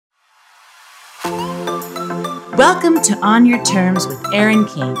Welcome to On Your Terms with Erin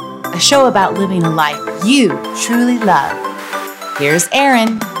King, a show about living a life you truly love. Here's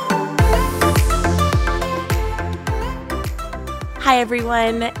Erin. Hi,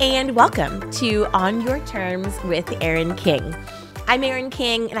 everyone, and welcome to On Your Terms with Erin King. I'm Erin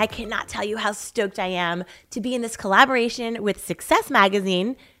King, and I cannot tell you how stoked I am to be in this collaboration with Success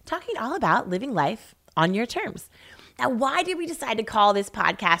Magazine, talking all about living life on your terms. Now, why did we decide to call this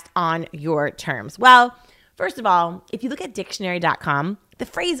podcast On Your Terms? Well, first of all, if you look at dictionary.com, the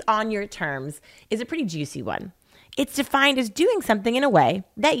phrase on your terms is a pretty juicy one. It's defined as doing something in a way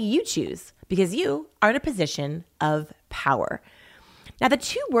that you choose because you are in a position of power. Now, the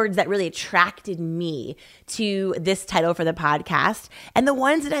two words that really attracted me to this title for the podcast, and the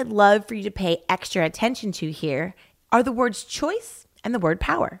ones that I'd love for you to pay extra attention to here, are the words choice and the word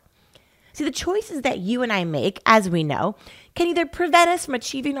power. See, the choices that you and I make, as we know, can either prevent us from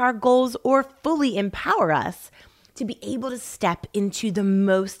achieving our goals or fully empower us to be able to step into the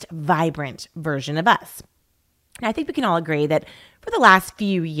most vibrant version of us. And I think we can all agree that for the last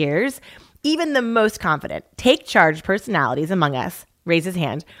few years, even the most confident, take charge personalities among us, raise his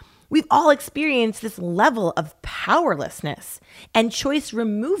hand, we've all experienced this level of powerlessness and choice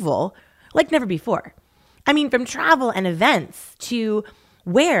removal like never before. I mean, from travel and events to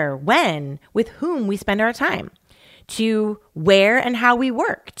where, when, with whom we spend our time, to where and how we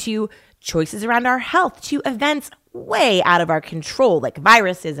work, to choices around our health, to events way out of our control like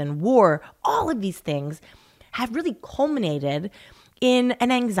viruses and war. All of these things have really culminated in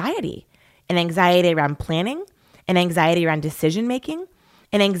an anxiety around planning, an anxiety around decision making,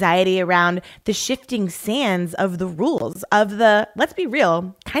 an anxiety around the shifting sands of the rules of the, let's be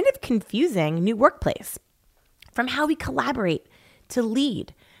real, kind of confusing new workplace. From how we collaborate, to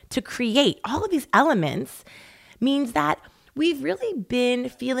lead, to create, all of these elements means that we've really been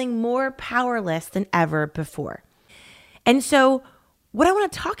feeling more powerless than ever before. And so what I want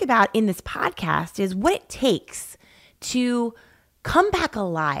to talk about in this podcast is what it takes to come back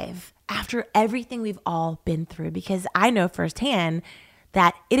alive after everything we've all been through, because I know firsthand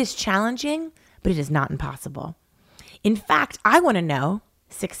that it is challenging, but it is not impossible. In fact, I want to know,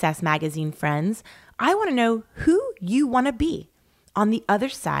 Success Magazine friends, I want to know who you want to be on the other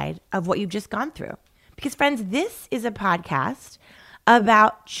side of what you've just gone through. Because friends, this is a podcast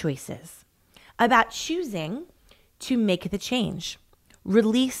about choices, about choosing to make the change,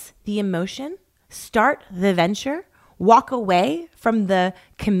 release the emotion, start the venture, walk away from the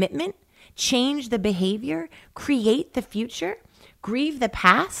commitment, change the behavior, create the future, grieve the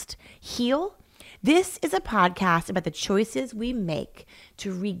past, heal. This is a podcast about the choices we make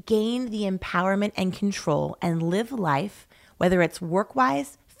to regain the empowerment and control and live life, whether it's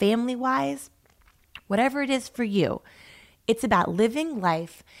work-wise, family-wise, whatever it is for you. It's about living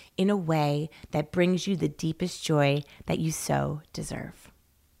life in a way that brings you the deepest joy that you so deserve.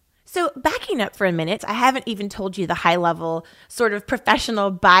 So backing up for a minute, I haven't even told you the high-level sort of professional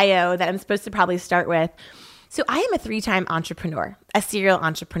bio that I'm supposed to probably start with. So I am a 3-time entrepreneur, a serial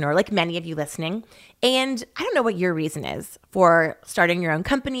entrepreneur, like many of you listening. And I don't know what your reason is for starting your own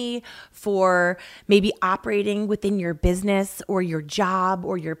company, for maybe operating within your business or your job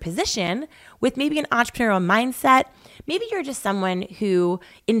or your position with maybe an entrepreneurial mindset. Maybe you're just someone who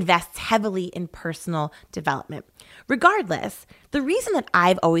invests heavily in personal development. Regardless, the reason that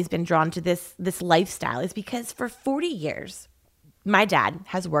I've always been drawn to this lifestyle is because for 40 years, my dad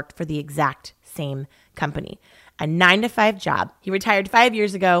has worked for the exact same company, a 9-to-5 job. He retired 5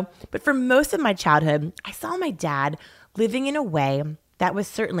 years ago, but for most of my childhood, I saw my dad living in a way that was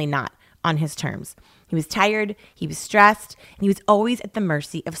certainly not on his terms. He was tired, he was stressed, and he was always at the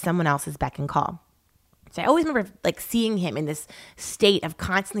mercy of someone else's beck and call. So I always remember seeing him in this state of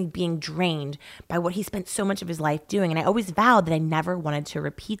constantly being drained by what he spent so much of his life doing, and I always vowed that I never wanted to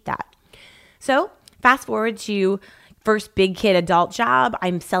repeat that. So fast forward to first big kid adult job.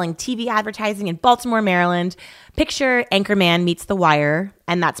 I'm selling TV advertising in Baltimore, Maryland. Picture Anchorman meets The Wire,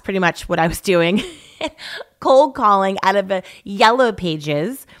 and that's pretty much what I was doing. Cold calling out of a Yellow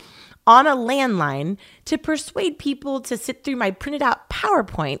Pages on a landline to persuade people to sit through my printed out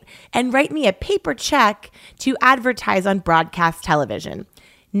PowerPoint and write me a paper check to advertise on broadcast television.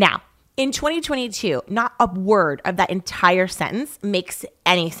 Now, in 2022, not a word of that entire sentence makes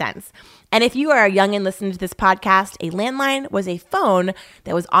any sense. And if you are young and listening to this podcast, a landline was a phone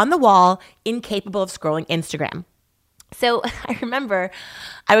that was on the wall, incapable of scrolling Instagram. So I remember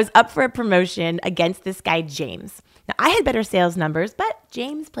I was up for a promotion against this guy, James. Now, I had better sales numbers, but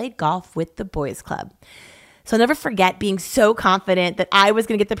James played golf with the boys club. So I'll never forget being so confident that I was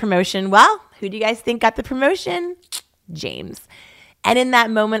going to get the promotion. Well, who do you guys think got the promotion? James. And in that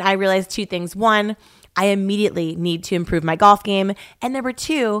moment, I realized two things. One, I immediately need to improve my golf game. And number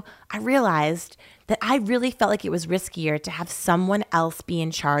two, I realized that I really felt like it was riskier to have someone else be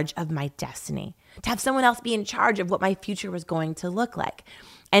in charge of my destiny, to have someone else be in charge of what my future was going to look like.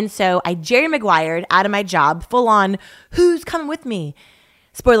 And so I Jerry Maguired out of my job, full on, who's coming with me?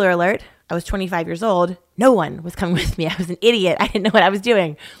 Spoiler alert, I was 25 years old. No one was coming with me. I was an idiot. I didn't know what I was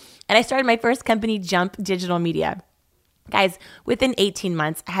doing. And I started my first company, Jump Digital Media. Guys, within 18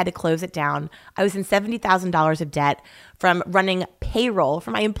 months, I had to close it down. I was in $70,000 of debt from running payroll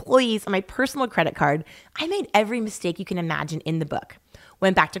for my employees on my personal credit card. I made every mistake you can imagine in the book.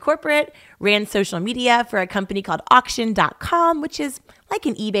 Went back to corporate, ran social media for a company called Auction.com, which is like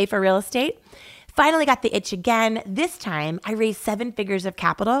an eBay for real estate. Finally got the itch again. This time, I raised 7 figures of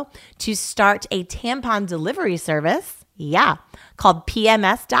capital to start a tampon delivery service. Yeah, called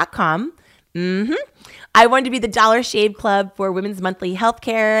PMS.com. I wanted to be the Dollar Shave Club for women's monthly health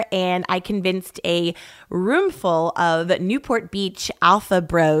care, and I convinced a room full of Newport Beach alpha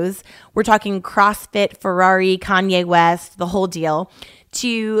bros, we're talking CrossFit, Ferrari, Kanye West, the whole deal,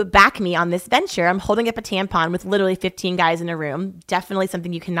 to back me on this venture. I'm holding up a tampon with literally 15 guys in a room. Definitely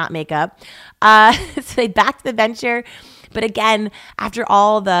something you cannot make up. So they backed the venture. But again, after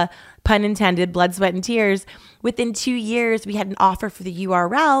all the pun intended blood, sweat, and tears, within 2 years, we had an offer for the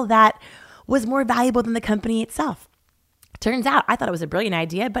URL that was more valuable than the company itself. Turns out I thought it was a brilliant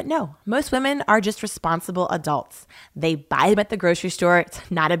idea, but no, most women are just responsible adults. They buy them at the grocery store.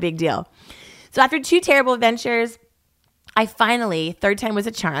 It's not a big deal. So after 2 terrible ventures, I finally, third time was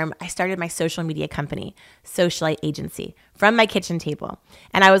a charm, I started my social media company, Socialite Agency, from my kitchen table.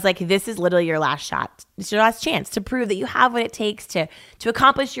 And I was like, this is literally your last shot. It's your last chance to prove that you have what it takes to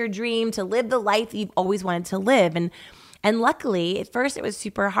accomplish your dream, to live the life that you've always wanted to live. And luckily, at first it was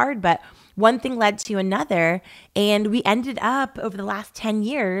super hard, but one thing led to another. And we ended up over the last 10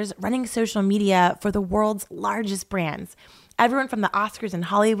 years running social media for the world's largest brands. Everyone from the Oscars in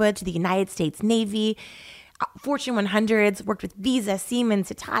Hollywood to the United States Navy, Fortune 100s, worked with Visa, Siemens,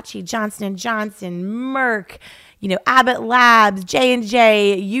 Hitachi, Johnson & Johnson, Merck, Abbott Labs,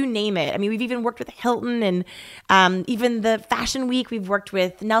 J&J, you name it. I mean, we've even worked with Hilton and even the Fashion Week. We've worked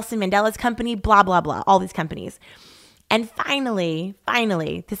with Nelson Mandela's company, blah, blah, blah, all these companies. And finally,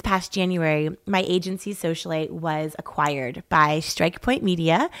 this past January, my agency Socialite was acquired by Strike Point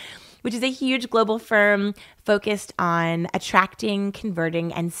Media, which is a huge global firm focused on attracting,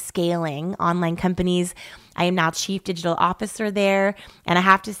 converting, and scaling online companies. I am now Chief Digital Officer there, and I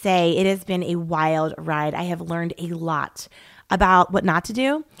have to say it has been a wild ride. I have learned a lot about what not to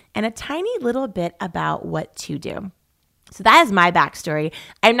do and a tiny little bit about what to do. So that is my backstory.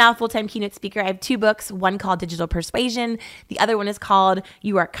 I'm now a full-time keynote speaker. I have 2 books, one called Digital Persuasion. The other one is called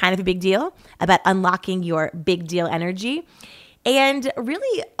You Are Kind of a Big Deal, about unlocking your big deal energy. And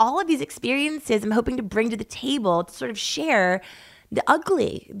really, all of these experiences I'm hoping to bring to the table to sort of share the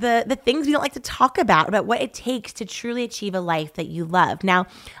ugly, the things we don't like to talk about what it takes to truly achieve a life that you love. Now,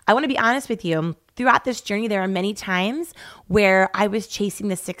 I want to be honest with you. Throughout this journey, there are many times where I was chasing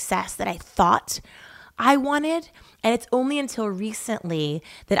the success that I thought I wanted. And it's only until recently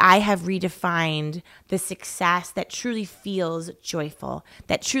that I have redefined the success that truly feels joyful,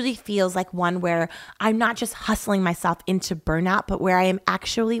 that truly feels like one where I'm not just hustling myself into burnout, but where I am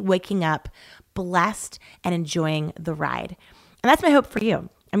actually waking up blessed and enjoying the ride. And that's my hope for you.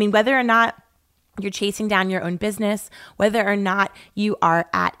 I mean, whether or not you're chasing down your own business, whether or not you are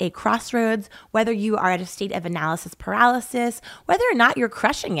at a crossroads, whether you are at a state of analysis paralysis, whether or not you're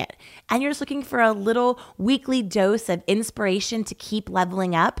crushing it, and you're just looking for a little weekly dose of inspiration to keep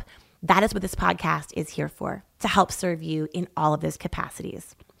leveling up, that is what this podcast is here for, to help serve you in all of those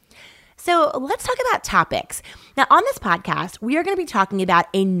capacities. So let's talk about topics. Now, on this podcast, we are going to be talking about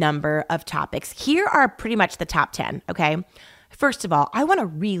a number of topics. Here are pretty much the top 10, okay? First of all, I want to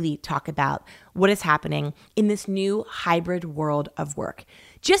really talk about what is happening in this new hybrid world of work.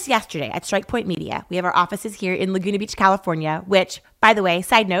 Just yesterday at Strike Point Media, we have our offices here in Laguna Beach, California, which, by the way,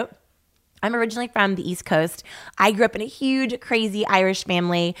 side note, I'm originally from the East Coast. I grew up in a huge, crazy Irish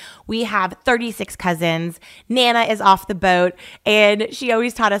family. We have 36 cousins. Nana is off the boat, and she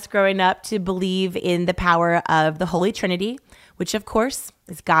always taught us growing up to believe in the power of the Holy Trinity, which, of course,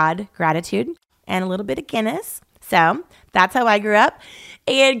 is God, gratitude, and a little bit of Guinness. So that's how I grew up.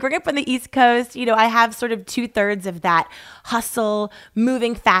 And growing up on the East Coast, I have sort of 2/3 of that hustle,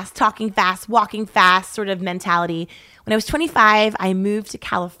 moving fast, talking fast, walking fast sort of mentality. When I was 25, I moved to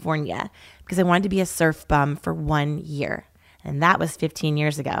California because I wanted to be a surf bum for 1 year. And that was 15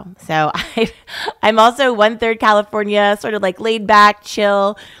 years ago. So I'm also 1/3 California, sort of like laid back,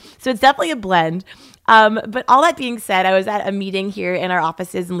 chill. So it's definitely a blend. But all that being said, I was at a meeting here in our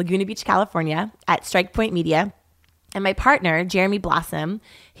offices in Laguna Beach, California at Strike Point Media. And my partner, Jeremy Blossom,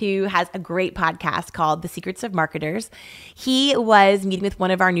 who has a great podcast called The Secrets of Marketers, he was meeting with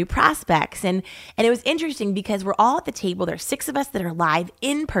one of our new prospects. And it was interesting because we're all at the table. There are 6 of us that are live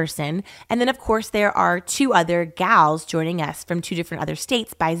in person. And then, of course, there are 2 other gals joining us from 2 different other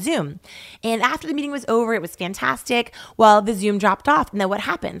states by Zoom. And after the meeting was over, it was fantastic. Well, the Zoom dropped off. And then what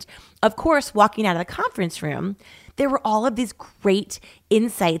happened? Of course, walking out of the conference room, there were all of these great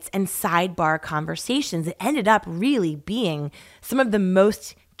insights and sidebar conversations that ended up really being some of the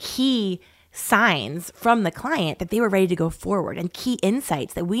most key signs from the client that they were ready to go forward and key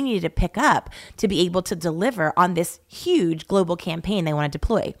insights that we needed to pick up to be able to deliver on this huge global campaign they want to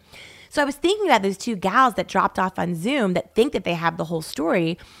deploy. So I was thinking about those 2 gals that dropped off on Zoom that think that they have the whole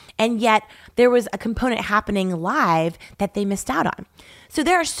story, and yet there was a component happening live that they missed out on. So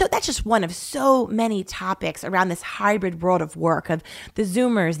that's just one of so many topics around this hybrid world of work, of the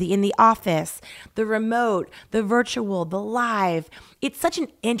Zoomers, the in the office, the remote, the virtual, the live. It's such an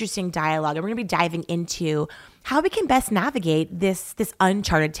interesting dialogue, and we're going to be diving into how we can best navigate this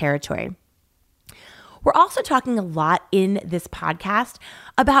uncharted territory. We're also talking a lot in this podcast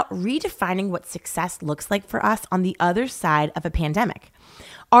about redefining what success looks like for us on the other side of a pandemic.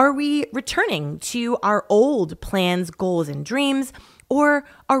 Are we returning to our old plans, goals, and dreams, or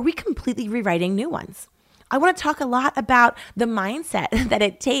are we completely rewriting new ones? I want to talk a lot about the mindset that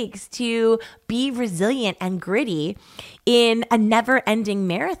it takes to be resilient and gritty in a never-ending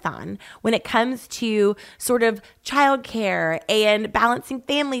marathon when it comes to sort of childcare and balancing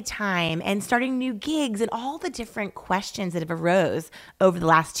family time and starting new gigs and all the different questions that have arose over the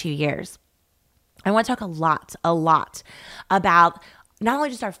last 2 years. I want to talk a lot about not only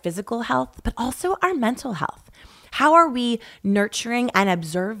just our physical health, but also our mental health. How are we nurturing and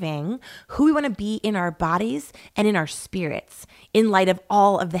observing who we want to be in our bodies and in our spirits in light of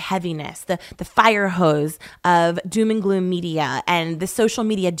all of the heaviness, the fire hose of doom and gloom media and the social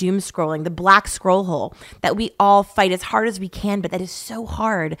media doom scrolling, the black scroll hole that we all fight as hard as we can, but that is so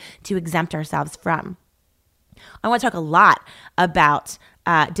hard to exempt ourselves from? I want to talk a lot about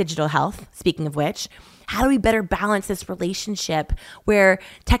digital health, speaking of which. How do we better balance this relationship where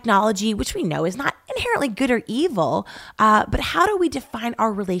technology, which we know is not inherently good or evil, but how do we define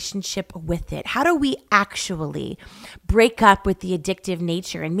our relationship with it? How do we actually break up with the addictive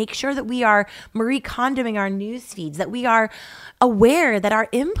nature and make sure that we are Marie Kondoing our news feeds, that we are aware that our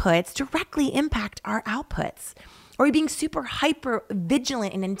inputs directly impact our outputs? Are we being super hyper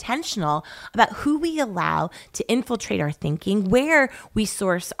vigilant and intentional about who we allow to infiltrate our thinking, where we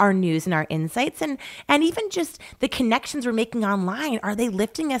source our news and our insights, and even just the connections we're making online? Are they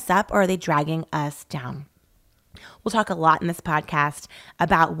lifting us up or are they dragging us down? We'll talk a lot in this podcast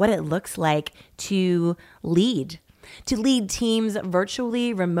about what it looks like to lead teams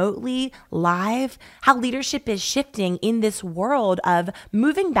virtually, remotely, live, how leadership is shifting in this world of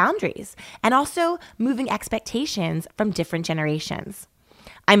moving boundaries and also moving expectations from different generations.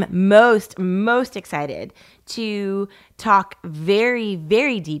 I'm most excited to talk very,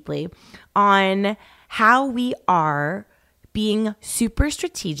 very deeply on how we are being super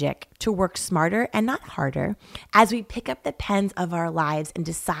strategic to work smarter and not harder as we pick up the pens of our lives and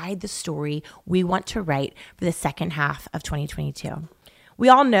decide the story we want to write for the second half of 2022. We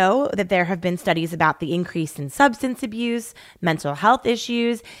all know that there have been studies about the increase in substance abuse, mental health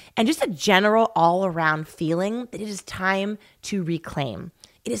issues, and just a general all-around feeling that it is time to reclaim.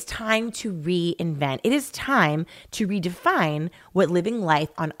 It is time to reinvent. It is time to redefine what living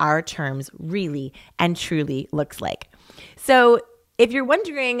life on our terms really and truly looks like. So if you're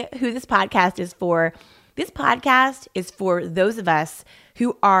wondering who this podcast is for those of us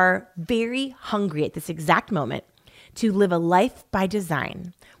who are very hungry at this exact moment to live a life by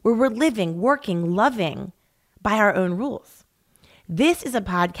design, where we're living, working, loving by our own rules. This is a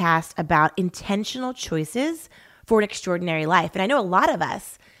podcast about intentional choices for an extraordinary life. And I know a lot of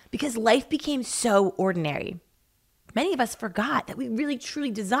us, because life became so ordinary, many of us forgot that we really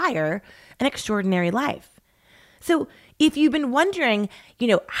truly desire an extraordinary life. So if you've been wondering,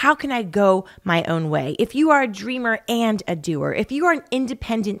 how can I go my own way? If you are a dreamer and a doer, if you are an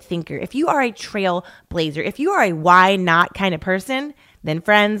independent thinker, if you are a trailblazer, if you are a why not kind of person, then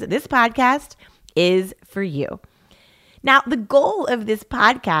friends, this podcast is for you. Now, the goal of this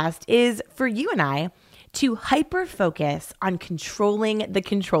podcast is for you and I to hyper-focus on controlling the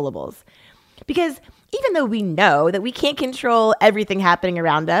controllables. Because even though we know that we can't control everything happening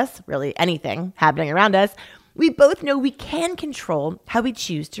around us, really anything happening around us, we both know we can control how we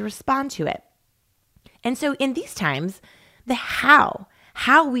choose to respond to it. And so in these times, the how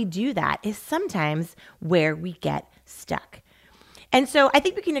how we do that is sometimes where we get stuck. And so I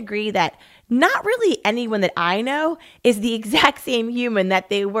think we can agree that not really anyone that I know is the exact same human that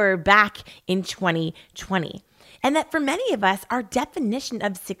they were back in 2020. And that for many of us, our definition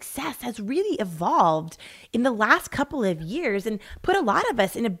of success has really evolved in the last couple of years and put a lot of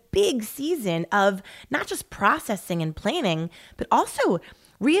us in a big season of not just processing and planning, but also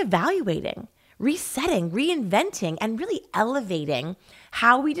reevaluating, resetting, reinventing, and really elevating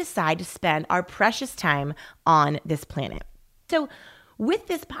how we decide to spend our precious time on this planet. So with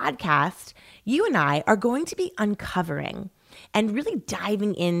this podcast, you and I are going to be uncovering and really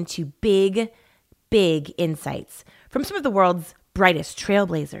diving into big insights from some of the world's brightest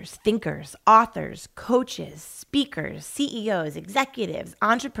trailblazers, thinkers, authors, coaches, speakers, CEOs, executives,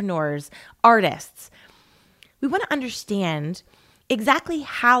 entrepreneurs, artists. We want to understand exactly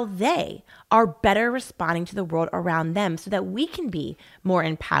how they are better responding to the world around them so that we can be more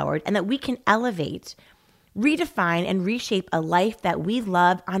empowered and that we can elevate, redefine, and reshape a life that we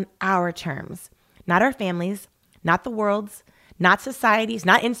love on our terms. Not our families, not the world's, not society's,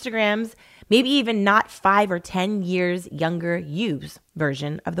 not Instagram's, maybe even not 5 or 10 years younger you's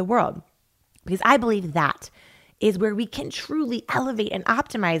version of the world. Because I believe that is where we can truly elevate and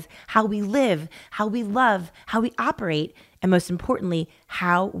optimize how we live, how we love, how we operate, and most importantly,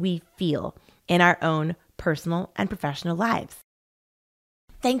 how we feel in our own personal and professional lives.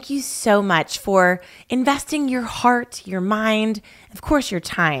 Thank you so much for investing your heart, your mind, of course, your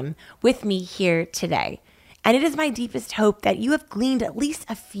time with me here today. And it is my deepest hope that you have gleaned at least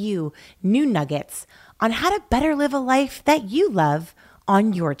a few new nuggets on how to better live a life that you love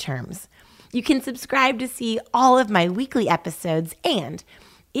on your terms. You can subscribe to see all of my weekly episodes, and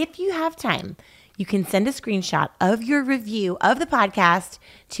if you have time, you can send a screenshot of your review of the podcast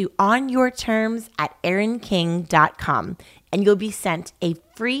to onyourterms@erinking.com, and you'll be sent a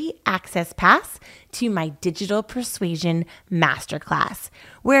free access pass to my Digital Persuasion Masterclass,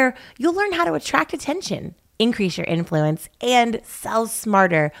 where you'll learn how to attract attention, increase your influence, and sell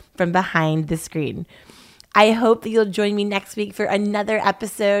smarter from behind the screen. I hope that you'll join me next week for another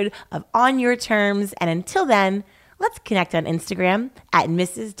episode of On Your Terms. And until then, let's connect on Instagram at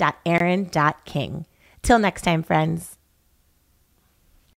mrs.erin.king. Till next time, friends.